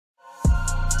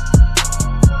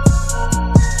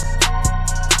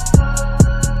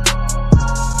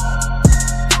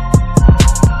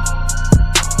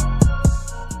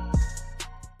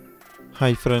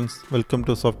Hi friends, welcome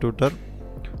to Soft Tutor.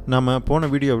 நாம போன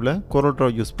வீடியோவில் CorelDraw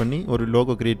யூஸ் பண்ணி ஒரு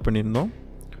லோகோ கிரியேட் பண்ணியிருந்தோம்.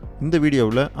 இந்த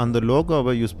வீடியோவில் அந்த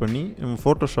லோகோவை யூஸ் பண்ணி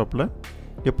ஃபோட்டோஷாப்பில்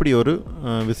எப்படி ஒரு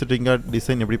விசிட்டிங் கார்டு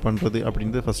டிசைன் எப்படி பண்ணுறது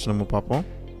அப்படின்றது ஃபஸ்ட்டு நம்ம பார்ப்போம்.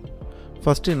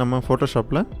 ஃபஸ்ட்டு நம்ம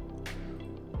ஃபோட்டோஷாப்பில்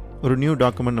ஒரு நியூ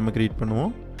டாக்குமெண்ட் நம்ம கிரியேட்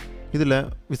பண்ணுவோம். இதில்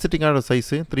visiting card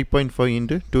size 3.5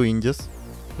 into 2 inches,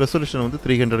 resolution வந்து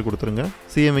 300 கொடுத்துருங்க.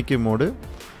 CMYK mode.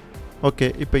 ஓகே,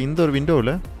 இப்போ இந்த ஒரு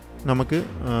விண்டோவில் நமக்கு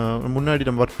முன்னாடி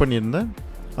நம்ம ஒர்க் பண்ணியிருந்த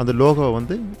அந்த லோகோவை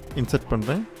வந்து இன்சர்ட்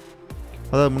பண்ணுறேன்.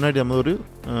 அதாவது முன்னாடி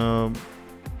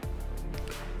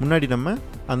நம்ம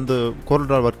அந்த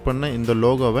CorelDraw ஒர்க் பண்ண இந்த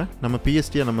லோகோவை நம்ம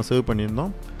PSTயாக நம்ம சேவ்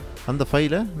பண்ணியிருந்தோம். அந்த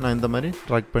ஃபைலை நான் இந்த மாதிரி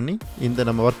ட்ராக் பண்ணி இந்த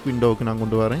நம்ம ஒர்க் விண்டோவுக்கு நான்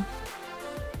கொண்டு வரேன்.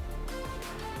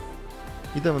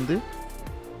 இதை வந்து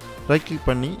ரைட் கிளிக்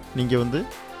பண்ணி நீங்கள் வந்து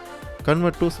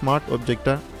கன்வெர்ட் டு ஸ்மார்ட்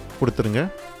ஆப்ஜெக்டாக கொடுத்துருங்க.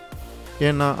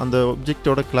 ஏன்னா அந்த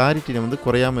ஆப்ஜெக்டோட கிளாரிட்டி வந்து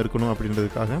குறையாமல் இருக்கணும்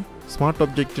அப்படின்றதுக்காக. ஸ்மார்ட்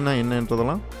ஆப்ஜெக்ட்னா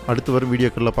என்னன்றதெல்லாம் அடுத்து வரும்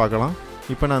வீடியோக்களில் பார்க்கலாம்.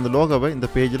 இப்போ நான் அந்த லோகோவை இந்த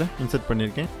பேஜில் இன்சர்ட்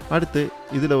பண்ணியிருக்கேன். அடுத்து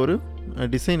இதில் ஒரு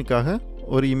டிசைனுக்காக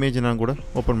ஒரு இமேஜ் நான் கூட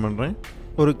ஓப்பன் பண்ணுறேன்.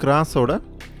 ஒரு கிராஸோட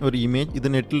ஒரு இமேஜ்,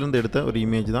 இது நெட்டிலேருந்து எடுத்த ஒரு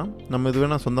இமேஜ் தான். நம்ம இது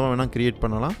வேணால் சொந்தமாக வேணால் க்ரியேட்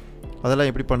பண்ணலாம்.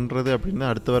 அதெல்லாம் எப்படி பண்ணுறது அப்படின்னு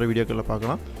அடுத்து வர வீடியோக்களில்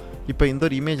பார்க்கலாம். இப்போ இந்த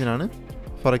ஒரு இமேஜ் நான்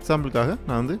ஃபார் எக்ஸாம்பிளுக்காக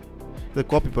நான் வந்து இதை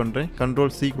காப்பி பண்ணுறேன்.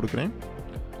 Ctrl+C கொடுக்குறேன்.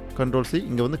 Ctrl+C,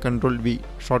 இங்கே வந்து Ctrl+V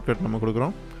ஷார்ட்கட் நம்ம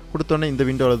கொடுக்குறோம். கொடுத்தோன்னே இந்த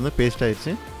விண்டோவில் வந்து பேஸ்ட்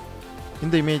ஆயிடுச்சு.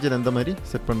 இந்த இமேஜில் இந்த மாதிரி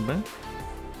செட் பண்ணுறேன்.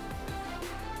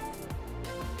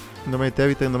 இந்த மாதிரி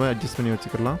தேவைக்கு தகுந்த மாதிரி அட்ஜஸ்ட் பண்ணி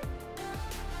வச்சுக்கலாம்.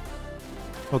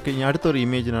 ஓகே, இங்கே அடுத்த ஒரு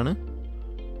இமேஜ் நான்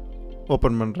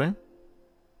ஓப்பன் பண்ணுறேன்.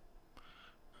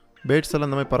 பேர்ட்ஸ் எல்லாம்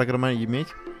இந்த மாதிரி பறக்கிற மாதிரி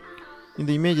இமேஜ்.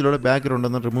 இந்த இமேஜோட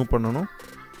பேக்ரவுண்டை தான் ரிமூவ் பண்ணணும்.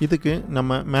 இதுக்கு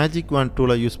நம்ம மேஜிக் வாண்ட்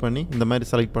டூலை யூஸ் பண்ணி இந்த மாதிரி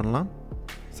செலக்ட் பண்ணலாம்.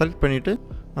 செலக்ட் பண்ணிவிட்டு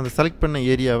அந்த செலக்ட் பண்ண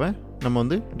ஏரியாவை நம்ம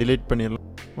வந்து டிலீட் பண்ணிடலாம்.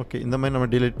 ஓகே, இந்த மாதிரி நம்ம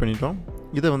டிலீட் பண்ணிட்டோம்.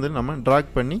 இதை வந்து நம்ம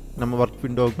ட்ராக் பண்ணி நம்ம ஒர்க்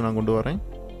விண்டோவுக்கு நான் கொண்டு வரேன்.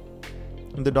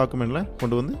 இந்த டாக்குமெண்ட்டில்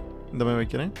கொண்டு வந்து இந்த மாதிரி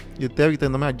வைக்கிறேன். இது தேவைக்கு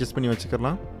தகுந்த மாதிரி அட்ஜஸ்ட் பண்ணி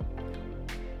வச்சுக்கலாம்.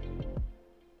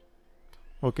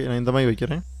 ஓகே, நான் இந்த மாதிரி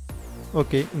வைக்கிறேன்.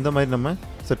 ஓகே, இந்த மாதிரி நம்ம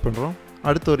செட் பண்ணுறோம்.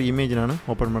 அடுத்த ஒரு இமேஜ் நான்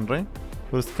ஓப்பன் பண்ணுறேன்.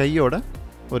 ஒரு ஸ்கையோட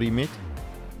ஒரு இமேஜ்.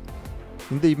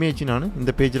 இந்த இமேஜ் நான்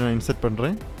இந்த பேஜில் நான் இன்சர்ட்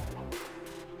பண்ணுறேன்.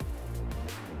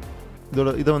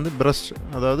 இதை வந்து ப்ரஷ்,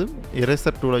 அதாவது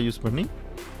எரேசர் டூலை யூஸ் பண்ணி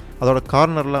அதோட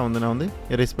கார்னர்லாம் வந்து நான் வந்து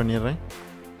எரேஸ் பண்ணிடுறேன்.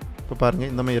 இப்போ பாருங்கள்,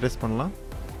 இந்த மாதிரி எரேஸ் பண்ணலாம்.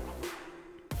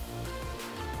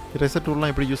 எரேசர்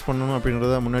டூல்லாம் எப்படி யூஸ் பண்ணணும்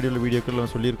அப்படின்றத முன்னாடி உள்ள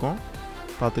வீடியோக்களில் சொல்லியிருக்கோம்,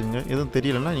 பார்த்துக்குங்க. எதுவும்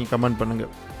தெரியலைன்னா நீங்கள் கமெண்ட்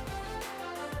பண்ணுங்கள்.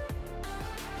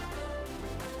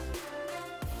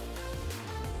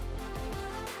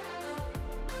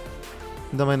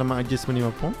 இந்த மாதிரி நம்ம அட்ஜஸ்ட் பண்ணி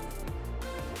வைப்போம்.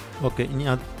 ஓகே, இனி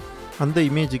அந்த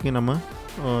இமேஜுக்கு நம்ம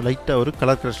லைட்டாக ஒரு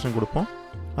கலர் கரெக்ஷன் கொடுப்போம்.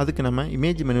 அதுக்கு நம்ம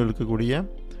இமேஜ் மெனுவில் இருக்கக்கூடிய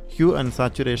ஹியூ அண்ட்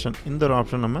சாச்சுரேஷன் இந்த ஒரு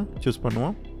ஆப்ஷன் நம்ம சூஸ்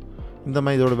பண்ணுவோம். இந்த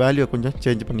மாதிரி இதோட வேல்யூவை கொஞ்சம்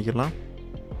சேஞ்ச் பண்ணிக்கலாம்.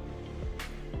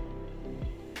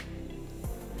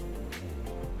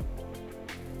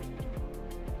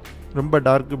 ரொம்ப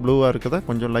டார்க் ப்ளூவாக இருக்கிறத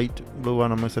கொஞ்சம் லைட் ப்ளூவாக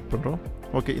நம்ம செட் பண்ணுறோம்.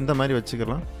 ஓகே, இந்த மாதிரி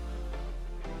வச்சுக்கலாம்.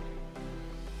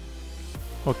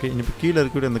 ஓகே, இப்போ கீழே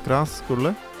இருக்கக்கூடிய அந்த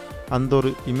கிராஸ்க்குள்ளே அந்த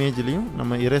ஒரு இமேஜ்லேயும்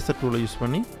நம்ம எரேசர் டூலை யூஸ்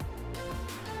பண்ணி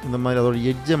இந்த மாதிரி அதோட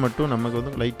எட்ஜை மட்டும் நமக்கு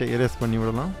வந்து லைட்டாக எரேஸ் பண்ணி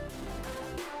விடலாம்.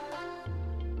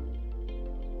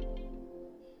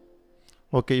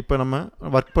 ஓகே, இப்போ நம்ம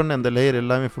ஒர்க் பண்ண அந்த லேயர்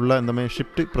எல்லாமே ஃபுல்லாக இந்த மாதிரி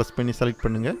ஷிஃப்ட் ப்ரெஸ் பண்ணி செலக்ட்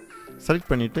பண்ணுங்கள். செலக்ட்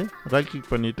பண்ணிவிட்டு ரைட் கிளிக்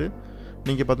பண்ணிவிட்டு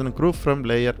நீங்கள் பார்த்தீங்கன்னா குரூப் ஃப்ரம்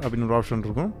லேயர் அப்படின்னு ஒரு ஆப்ஷன்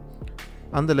இருக்கும்.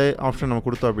 அந்த ஆப்ஷன் நம்ம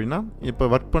கொடுத்தோம் அப்படின்னா இப்போ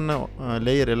ஒர்க் பண்ண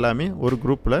லேயர் எல்லாமே ஒரு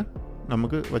குரூப்பில்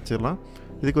நமக்கு வச்சிடலாம்.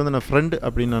 இதுக்கு வந்து நான் ஃப்ரெண்ட்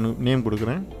அப்படின்னு நான் நேம்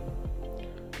கொடுக்குறேன்.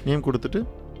 நேம் கொடுத்துட்டு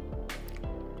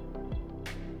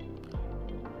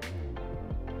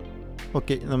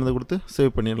ஓகே, நம்ம இதை கொடுத்து சேவ்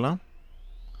பண்ணிடலாம்.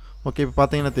 ஓகே, இப்போ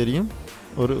பார்த்தீங்கன்னா தெரியும்,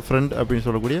 ஒரு ஃப்ரெண்ட் அப்படின்னு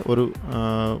சொல்லக்கூடிய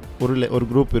ஒரு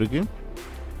குரூப் இருக்குது.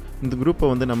 இந்த குரூப்பை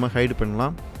வந்து நம்ம ஹைடு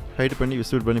பண்ணலாம். ஹைடு பண்ணி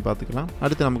விசிபிள் பண்ணி பார்த்துக்கலாம்.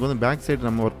 அடுத்து நமக்கு வந்து பேக் சைடு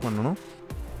நம்ம ஒர்க் பண்ணணும்.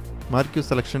 மார்க்யூ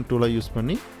செலெக்ஷன் டூலை யூஸ்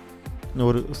பண்ணி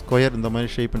ஒரு ஸ்கொயர் இந்த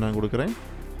மாதிரி ஷேப் நான் கொடுக்குறேன்.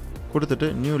 கொடுத்துட்டு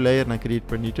நியூ லேயர் நான்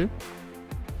க்ரியேட் பண்ணிவிட்டு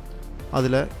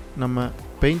அதில் நம்ம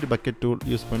பெயிண்ட் பக்கெட் டூல்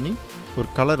யூஸ் பண்ணி ஒரு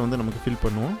கலர் வந்து நமக்கு ஃபில்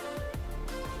பண்ணுவோம்.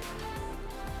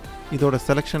 இதோட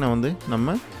செலெக்ஷனை வந்து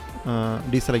நம்ம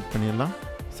டீசெலக்ட் பண்ணிடலாம்.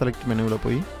 செலக்ட் மெனுவில்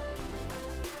போய்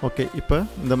ஓகே, இப்போ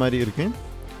இந்த மாதிரி இருக்குது.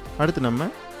 அடுத்து நம்ம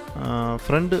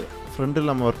ஃப்ரெண்டில்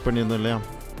நம்ம ஒர்க் பண்ணியிருந்தோம் இல்லையா,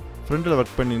 ஃப்ரெண்டில்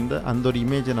ஒர்க் பண்ணியிருந்த அந்த ஒரு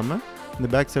இமேஜை நம்ம இந்த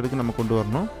பேக் சைடுக்கு நம்ம கொண்டு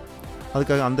வரணும்.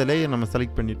 அதுக்காக அந்த லேயர் நம்ம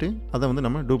செலக்ட் பண்ணிவிட்டு அதை வந்து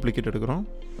நம்ம டூப்ளிகேட் எடுக்கிறோம்.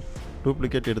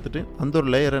 டூப்ளிகேட் எடுத்துகிட்டு அந்த ஒரு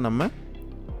லேயரை நம்ம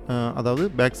அதாவது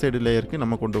பேக் சைடு லேயருக்கு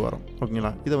நம்ம கொண்டு வரோம்.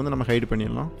 ஓகேங்களா, இதை வந்து நம்ம ஹைடு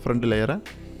பண்ணிடலாம் ஃப்ரண்ட் லேயரை.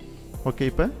 ஓகே,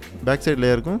 இப்போ பேக் சைடு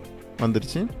லேயருக்கும்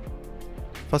வந்துருச்சு.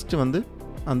 ஃபஸ்ட்டு வந்து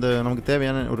அந்த நமக்கு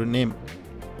தேவையான ஒரு நேம்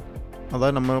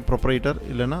அதாவது நம்ம ப்ரொப்ரைட்டர்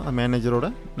இல்லைன்னா மேனேஜரோட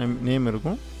நேம்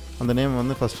இருக்கும். அந்த நேம்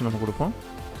வந்து ஃபஸ்ட்டு நம்ம கொடுப்போம்.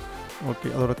 ஓகே,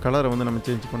 அதோட கலரை வந்து நம்ம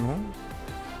சேஞ்ச் பண்ணுவோம்.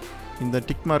 இந்த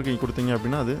டிக் மார்க்கிங் கொடுத்தீங்க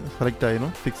அப்படின்னா அது செலக்ட்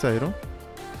ஆயிரும், ஃபிக்ஸ் ஆயிரும்.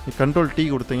 கண்ட்ரோல் T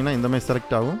கொடுத்தீங்கன்னா இந்த மாதிரி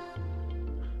செலக்ட் ஆகும்.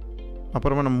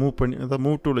 அப்புறமா நம்ம மூவ் பண்ணி, அதாவது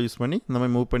மூவ் டூலை யூஸ் பண்ணி இந்த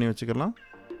மாதிரி மூவ் பண்ணி வச்சுக்கலாம்.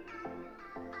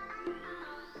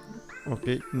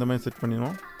 ஓகே, இந்த மாதிரி செட்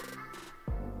பண்ணிடுவோம்.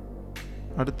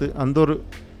 அடுத்து அந்த ஒரு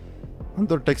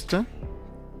டெக்ஸ்ட்டை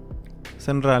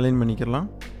சென்டரை அலைன் பண்ணிக்கலாம்.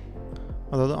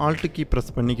 அதாவது ஆல்ட் கீ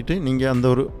ப்ரெஸ் பண்ணிக்கிட்டு நீங்கள் அந்த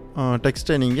ஒரு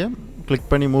டெக்ஸ்ட்டை நீங்கள் கிளிக்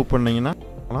பண்ணி மூவ் பண்ணிங்கன்னா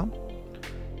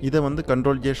இதை வந்து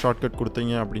கண்ட்ரோல் J ஷார்ட்கட்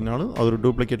கொடுத்தீங்க அப்படின்னாலும் அது ஒரு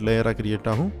டூப்ளிகேட் லேயராக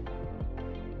க்ரியேட் ஆகும்.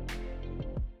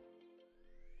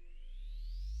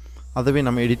 அதவே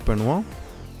நம்ம எடிட் பண்ணுவோம்.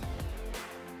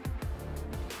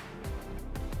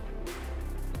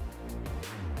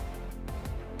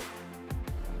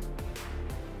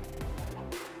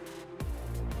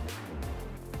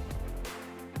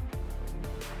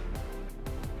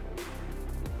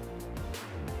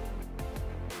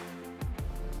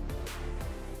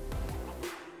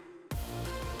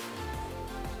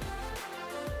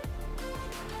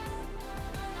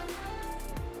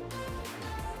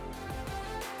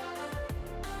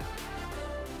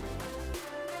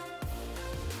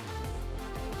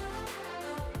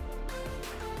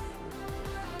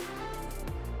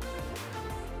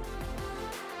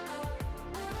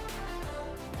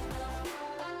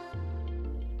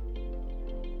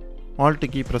 ஆல்ட்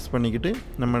கீ ப்ரெஸ் பண்ணிக்கிட்டு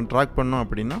நம்ம ட்ராக் பண்ணோம்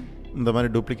அப்படின்னா இந்த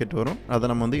மாதிரி டூப்ளிகேட் வரும்.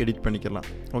 அதை நம்ம வந்து எடிட் பண்ணிக்கலாம்.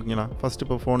 ஓகேங்களா? ஃபஸ்ட்டு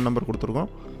இப்போ ஃபோன் நம்பர்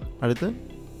கொடுத்துருக்கோம். அடுத்து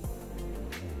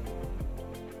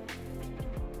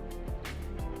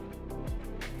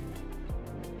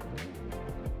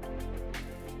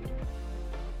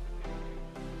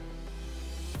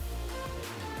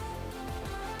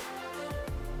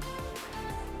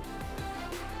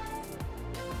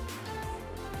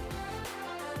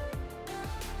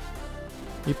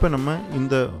இப்போ நம்ம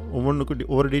இந்த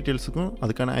ஒவ்வொரு டீட்டெயில்ஸுக்கும்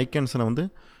அதுக்கான ஐக்கான்ஸை வந்து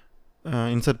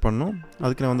இன்சர்ட் பண்ணணும்.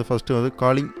 அதுக்கு நான் வந்து ஃபஸ்ட்டு வந்து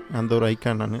காலிங் அந்த ஒரு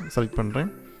ஐக்கான் நான் செலக்ட் பண்ணுறேன்.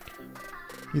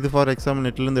 இது ஃபார் எக்ஸாம்பிள்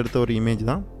நெட்லேருந்து எடுத்த ஒரு இமேஜ்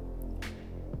தான்.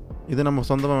 இதை நம்ம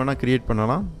சொந்தமாக வேணால் க்ரியேட்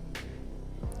பண்ணலாம்.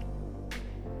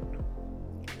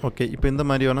 ஓகே, இப்போ இந்த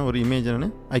மாதிரியான ஒரு இமேஜ்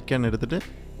நான் ஐக்கான் எடுத்துகிட்டு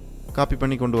காப்பி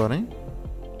பண்ணி கொண்டு வரேன்.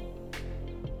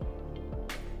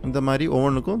 இந்த மாதிரி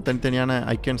ஒவ்வொன்றுக்கும் தனித்தனியான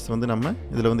ஐக்கான்ஸ் வந்து நம்ம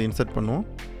இதில் வந்து இன்சர்ட் பண்ணுவோம்.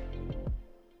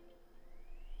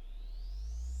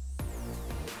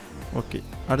 ஓகே,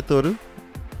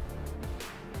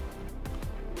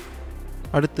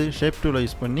 அடுத்து ஷேப் டூலை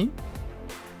யூஸ் பண்ணி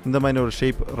இந்த மாதிரி ஒரு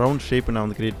ரவுண்ட் ஷேப் நான்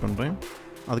வந்து க்ரியேட் பண்ணுறேன்.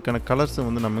 அதுக்கான கலர்ஸை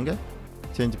வந்து நம்ம இங்கே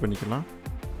சேஞ்ச் பண்ணிக்கலாம்.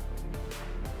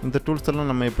 இந்த டூல்ஸ்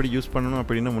எல்லாம் நம்ம எப்படி யூஸ் பண்ணணும்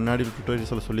அப்படின்னு முன்னாடி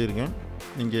டுட்டோரியல்ஸில் சொல்லியிருக்கேன்.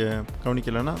 நீங்கள்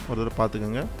கவனிக்கலைன்னா ஒரு தடவை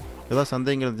பார்த்துக்கோங்க. ஏதாவது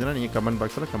சந்தேகங்கள் இருந்துச்சுன்னா நீங்கள் கமெண்ட்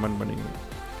பாக்ஸில் கமெண்ட் பண்ணிக்கோங்க.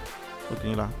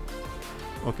 ஓகேங்களா?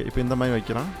 ஓகே, இப்போ இந்த மாதிரி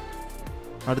வைக்கலாம்.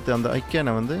 அடுத்து அந்த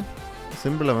ஐக்கானை வந்து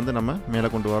சிம்பிளை வந்து நம்ம மேலே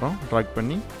கொண்டு வரோம் ட்ராக்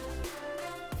பண்ணி.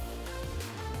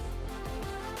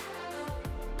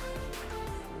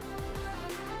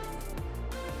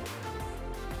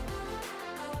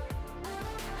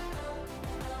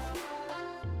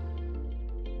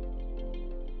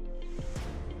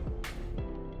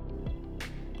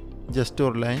 ஜஸ்ட்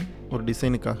ஒரு லைன் ஒரு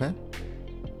டிசைனுக்காக.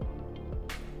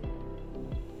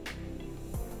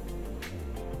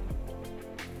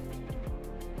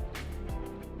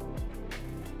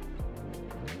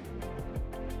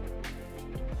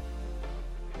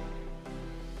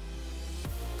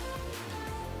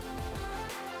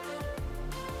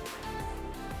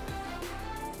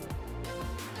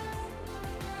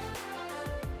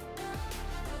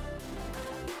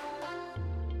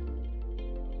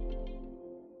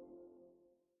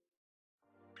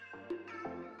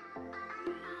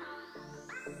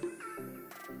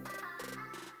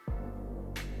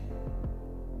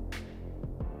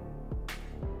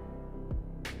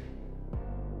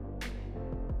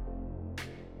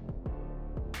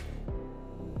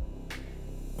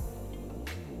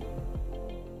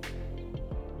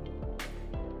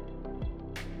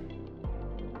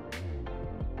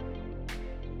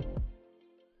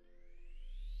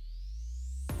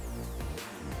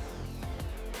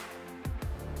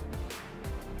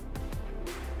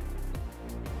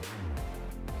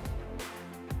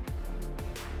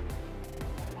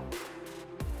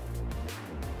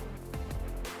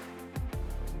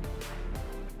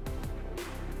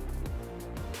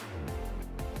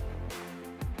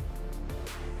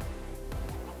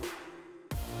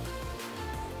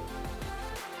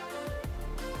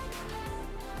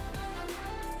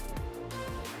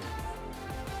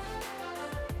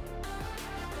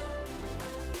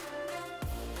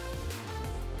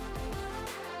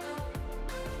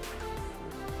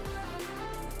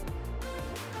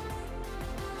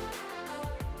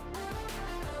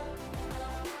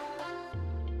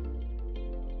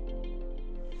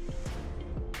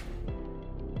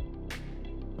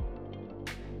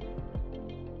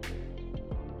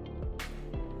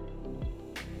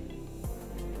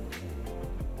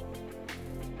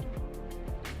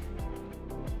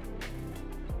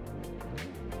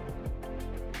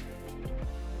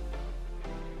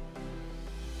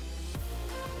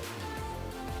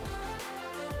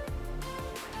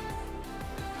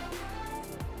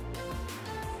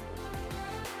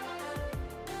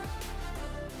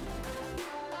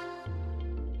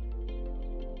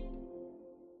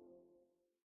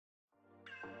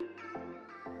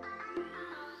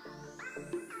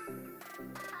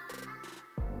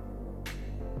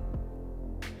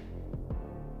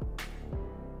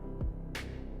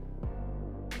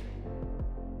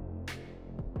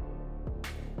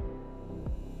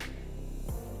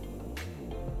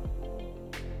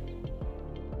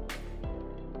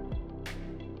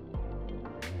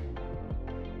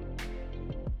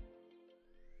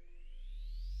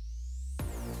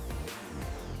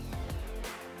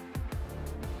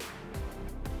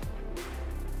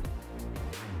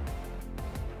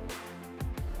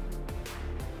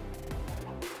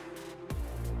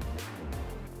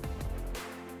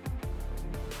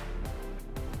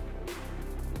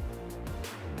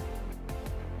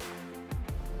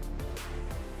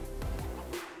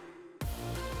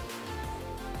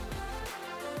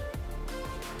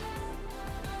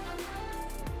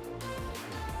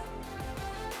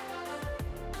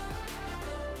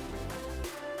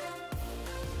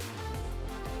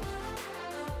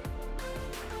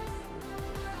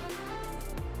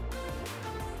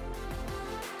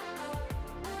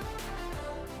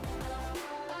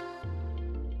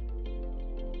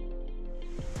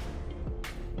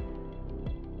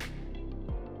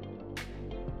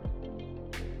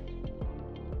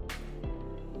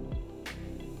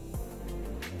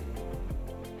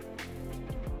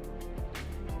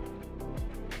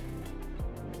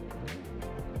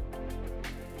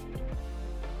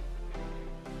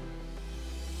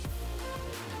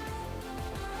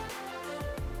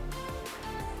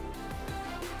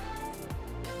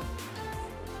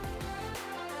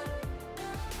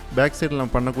 பேக் சைடில்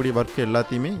நம்ம பண்ணக்கூடிய ஒர்க்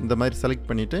எல்லாத்தையுமே இந்த மாதிரி செலக்ட்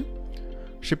பண்ணிவிட்டு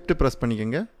ஷிஃப்ட் ப்ரெஸ்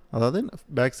பண்ணிக்கோங்க. அதாவது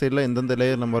பேக் சைடில் எந்தெந்த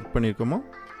லேயர் நம்ம ஒர்க் பண்ணியிருக்கோமோ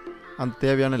அந்த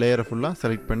தேவையான லேயரை ஃபுல்லாக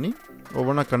செலக்ட் பண்ணி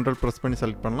ஒவ்வொன்றா கண்ட்ரோல் ப்ரெஸ் பண்ணி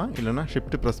செலக்ட் பண்ணலாம். இல்லைனா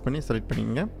ஷிஃப்ட் ப்ரெஸ் பண்ணி செலக்ட்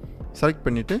பண்ணிக்கோங்க. செலக்ட்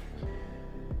பண்ணிவிட்டு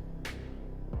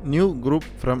நியூ குரூப்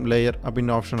ஃப்ரம் லேயர்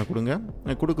அப்படின்னு ஆப்ஷனை கொடுங்க.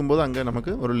 கொடுக்கும்போது அங்கே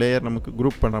நமக்கு ஒரு லேயர் நமக்கு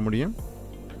குரூப் பண்ண முடியும்.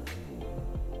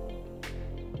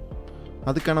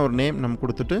 அதுக்கான ஒரு நேம் நம்ம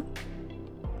கொடுத்துட்டு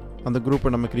அந்த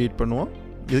குரூப்பை நம்ம க்ரியேட் பண்ணுவோம்.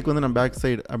 இதுக்கு வந்து நான் பேக்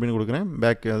சைடு அப்படின்னு கொடுக்குறேன்.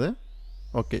 பேக்கு அது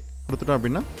ஓகே கொடுத்துட்டோம்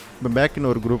அப்படின்னா இப்போ பேக்குன்னு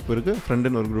ஒரு குரூப் இருக்குது,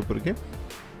 ஃப்ரெண்டுன்னு ஒரு குரூப் இருக்குது.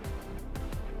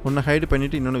 ஒன்று ஹைடு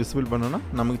பண்ணிவிட்டு இன்னொன்று விசிபிள் பண்ணோன்னா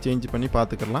நமக்கு சேஞ்ச் பண்ணி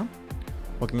பார்த்துக்கலாம்.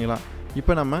 ஓகேங்களா?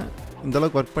 இப்போ நம்ம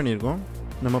இந்தளவுக்கு ஒர்க் பண்ணியிருக்கோம்.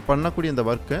 நம்ம பண்ணக்கூடிய இந்த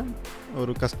ஒர்க்கை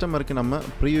ஒரு கஸ்டமருக்கு நம்ம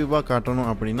ப்ரீவியூவாக காட்டணும்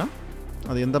அப்படின்னா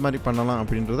அது எந்த மாதிரி பண்ணலாம்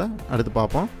அப்படின்றத அடுத்து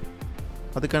பார்ப்போம்.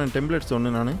 அதுக்கான டெம்ப்ளேட்ஸ்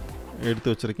ஒன்று நான்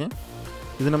எடுத்து வச்சுருக்கேன்.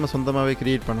 இது நம்ம சொந்தமாகவே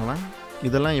க்ரியேட் பண்ணலாம்.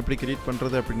 இதெல்லாம் எப்படி க்ரியேட்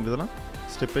பண்ணுறது அப்படின்றதெல்லாம்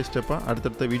ஸ்டெப் பை ஸ்டெப்பாக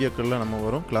அடுத்தடுத்த வீடியோக்களில் நம்ம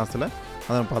வரும் கிளாஸில்,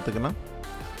 அதை நம்ம பார்த்துக்கலாம்.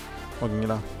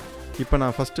 ஓகேங்களா? இப்போ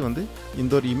நான் ஃபஸ்ட்டு வந்து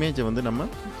இந்த ஒரு இமேஜை வந்து நம்ம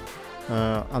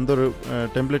அந்த ஒரு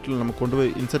டெம்ப்ளேட்டில் நம்ம கொண்டு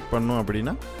போய் இன்சர்ட் பண்ணோம்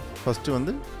அப்படின்னா ஃபஸ்ட்டு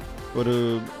வந்து ஒரு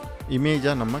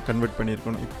இமேஜாக நம்ம கன்வெர்ட்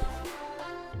பண்ணியிருக்கணும். இப்போ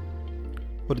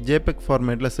ஒரு ஜேபெக்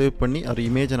ஃபார்மேட்டில் சேவ் பண்ணி ஒரு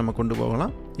இமேஜை நம்ம கொண்டு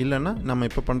போகலாம். இல்லைன்னா நம்ம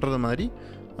இப்போ பண்ணுறது மாதிரி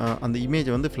அந்த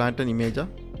இமேஜை வந்து ஃப்ளாட்டன் இமேஜாக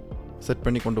செட்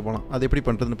பண்ணி கொண்டு போகலாம். அது எப்படி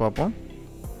பண்ணுறதுன்னு பார்ப்போம்.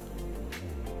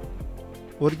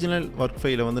 ஒரிஜினல் ஒர்க்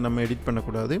ஃபைலை வந்து நம்ம எடிட்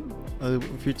பண்ணக்கூடாது. அது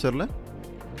ஃப்யூச்சரில்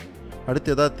அடுத்து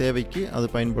எதாவது தேவைக்கு அது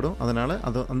பயன்படும். அதனால்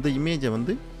அந்த இமேஜை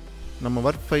வந்து நம்ம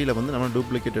ஒர்க் ஃபைலை வந்து நம்ம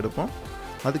டூப்ளிகேட் எடுப்போம்.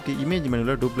 அதுக்கு இமேஜ்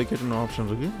மெனுவில் டூப்ளிகேட்னு ஆப்ஷன்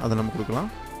இருக்குது, அதை நம்ம கொடுக்கலாம்.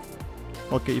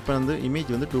 ஓகே, இப்போ வந்து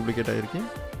இமேஜ் வந்து டூப்ளிகேட் ஆகிருக்கு.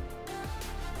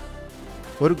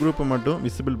 ஒரு குரூப்பை மட்டும்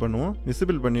விசிபிள் பண்ணுவோம்.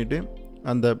 விசிபிள் பண்ணிவிட்டு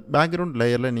அந்த பேக்ரவுண்ட்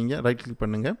லேயரில் நீங்கள் ரைட் கிளிக்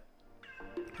பண்ணுங்கள்.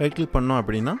 ரைட் கிளிக் பண்ணோம்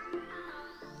அப்படின்னா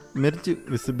மெர்ஜ்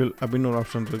விசிபிள் அப்படின்னு ஒரு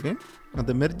ஆப்ஷன் இருக்குது.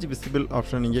 அந்த மெர்ஜ் விசிபிள்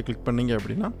ஆப்ஷன் நீங்கள் கிளிக் பண்ணிங்க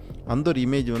அப்படின்னா அந்த ஒரு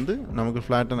இமேஜ் வந்து நமக்கு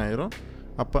ஃப்ளாட்டன் ஆயிரும்.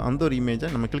 அப்போ அந்த ஒரு இமேஜை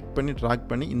நம்ம கிளிக் பண்ணி ட்ராக்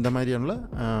பண்ணி இந்த மாதிரியான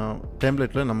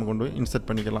டெம்ப்ளேட்டில் நம்ம கொண்டு போய் இன்சர்ட்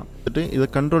பண்ணிக்கலாம். இதை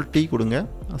கண்ட்ரோல் T கொடுங்க,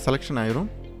 செலெக்ஷன் ஆயிரும்.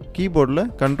 கீபோர்டில்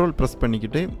கண்ட்ரோல் ப்ரெஸ்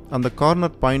பண்ணிக்கிட்டு அந்த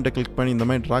கார்னர் பாயிண்ட்டை கிளிக் பண்ணி இந்த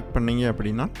மாதிரி ட்ராக் பண்ணிங்க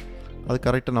அப்படின்னா அது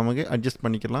கரெக்டாக நமக்கு அட்ஜஸ்ட்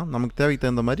பண்ணிக்கலாம். நமக்கு தேவைக்கு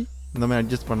தகுந்த மாதிரி இந்த மாதிரி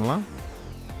அட்ஜஸ்ட் பண்ணலாம்.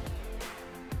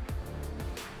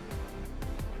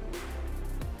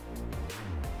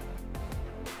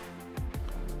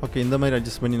 ஓகே, இந்த மாதிரி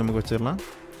அட்ஜஸ்ட் பண்ணி நமக்கு வச்சிடலாம்.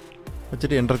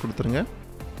 வச்சுட்டு என்டர் கொடுத்துருங்க.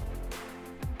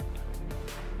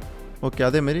 ஓகே,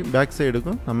 அதேமாரி பேக்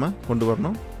சைடுக்கும் நம்ம கொண்டு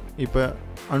வரணும். இப்போ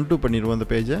அன்டூ பண்ணிடுவோம். அந்த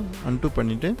பேஜை அன்டூ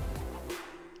பண்ணிவிட்டு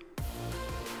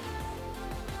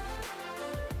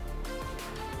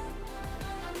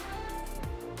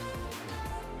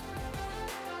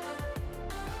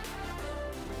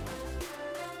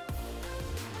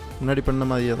முன்னாடி பண்ண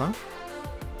மாதிரியே தான்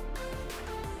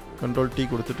கண்ட்ரோல் T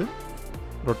கொடுத்துட்டு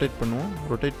ரொட்டேட் பண்ணுவோம்.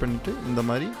 ரொட்டேட் பண்ணிவிட்டு இந்த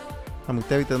மாதிரி நமக்கு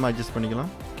தேவைக்கு தகுந்த மாதிரி அட்ஜஸ்ட் பண்ணிக்கலாம்.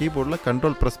 கீபோர்டில்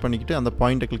கண்ட்ரோல் ப்ரெஸ் பண்ணிக்கிட்டு அந்த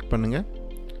பாயிண்ட்டை கிளிக் பண்ணுங்கள்.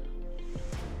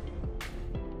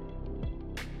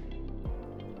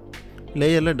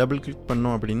 லேயரில் டபுள் கிளிக்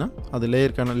பண்ணோம் அப்படின்னா அது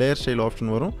லேயருக்கான லேயர் ஸ்டைல்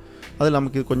ஆப்ஷன் வரும். அதில்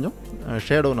நமக்கு கொஞ்சம்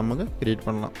ஷேடோ நமக்கு க்ரியேட்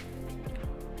பண்ணலாம்.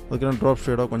 அதுக்கான ட்ராப்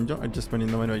ஷேடோ கொஞ்சம் அட்ஜஸ்ட் பண்ணி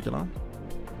இந்த மாதிரி வைக்கலாம்.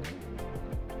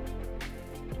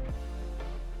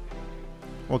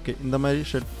 ஓகே, இந்த மாதிரி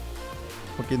ஷெட்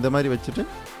ஓகே இந்த மாதிரி வச்சுட்டு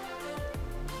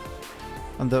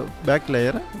அந்த பேக்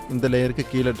லேயரை இந்த லேயருக்கு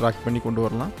கீழே ட்ராக் பண்ணி கொண்டு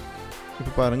வரலாம்.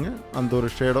 இப்போ பாருங்கள், அந்த ஒரு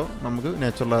ஷேடோ நமக்கு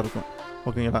நேச்சுரலாக இருக்கும்.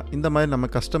 ஓகேங்களா? இந்த மாதிரி நம்ம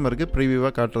கஸ்டமருக்கு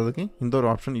ப்ரீவியூவாக காட்டுறதுக்கு இந்த ஒரு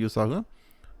ஆப்ஷன் யூஸ் ஆகும்.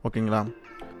 ஓகேங்களா?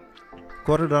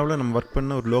 CorelDrawவில் நம்ம ஒர்க்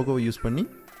பண்ண ஒரு லோகோவை யூஸ் பண்ணி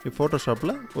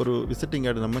ஃபோட்டோஷாப்பில் ஒரு விசிட்டிங்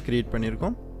கார்டு நம்ம க்ரியேட்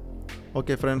பண்ணியிருக்கோம்.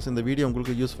 ஓகே ஃப்ரெண்ட்ஸ், இந்த வீடியோ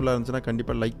உங்களுக்கு யூஸ்ஃபுல்லாக இருந்துச்சுன்னா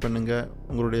கண்டிப்பாக லைக் பண்ணுங்கள்,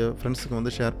 உங்களுடைய ஃப்ரெண்ட்ஸுக்கு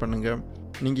வந்து ஷேர் பண்ணுங்கள்.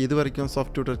 நீங்கள் இது வரைக்கும்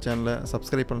சாஃப்ட் டியூட்டர் சேனலை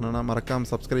சப்ஸ்கிரைப் பண்ணலன்னா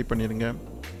மறக்காமல் சப்ஸ்கிரைப் பண்ணிடுங்க.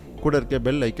 கூட இருக்க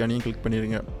பெல் ஐக்கானையும் கிளிக்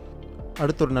பண்ணிடுங்க.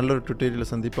 அடுத்த ஒரு நல்ல ஒரு டுட்டோரியலை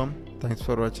சந்திப்போம். தேங்க்ஸ்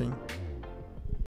ஃபார் வாட்சிங்.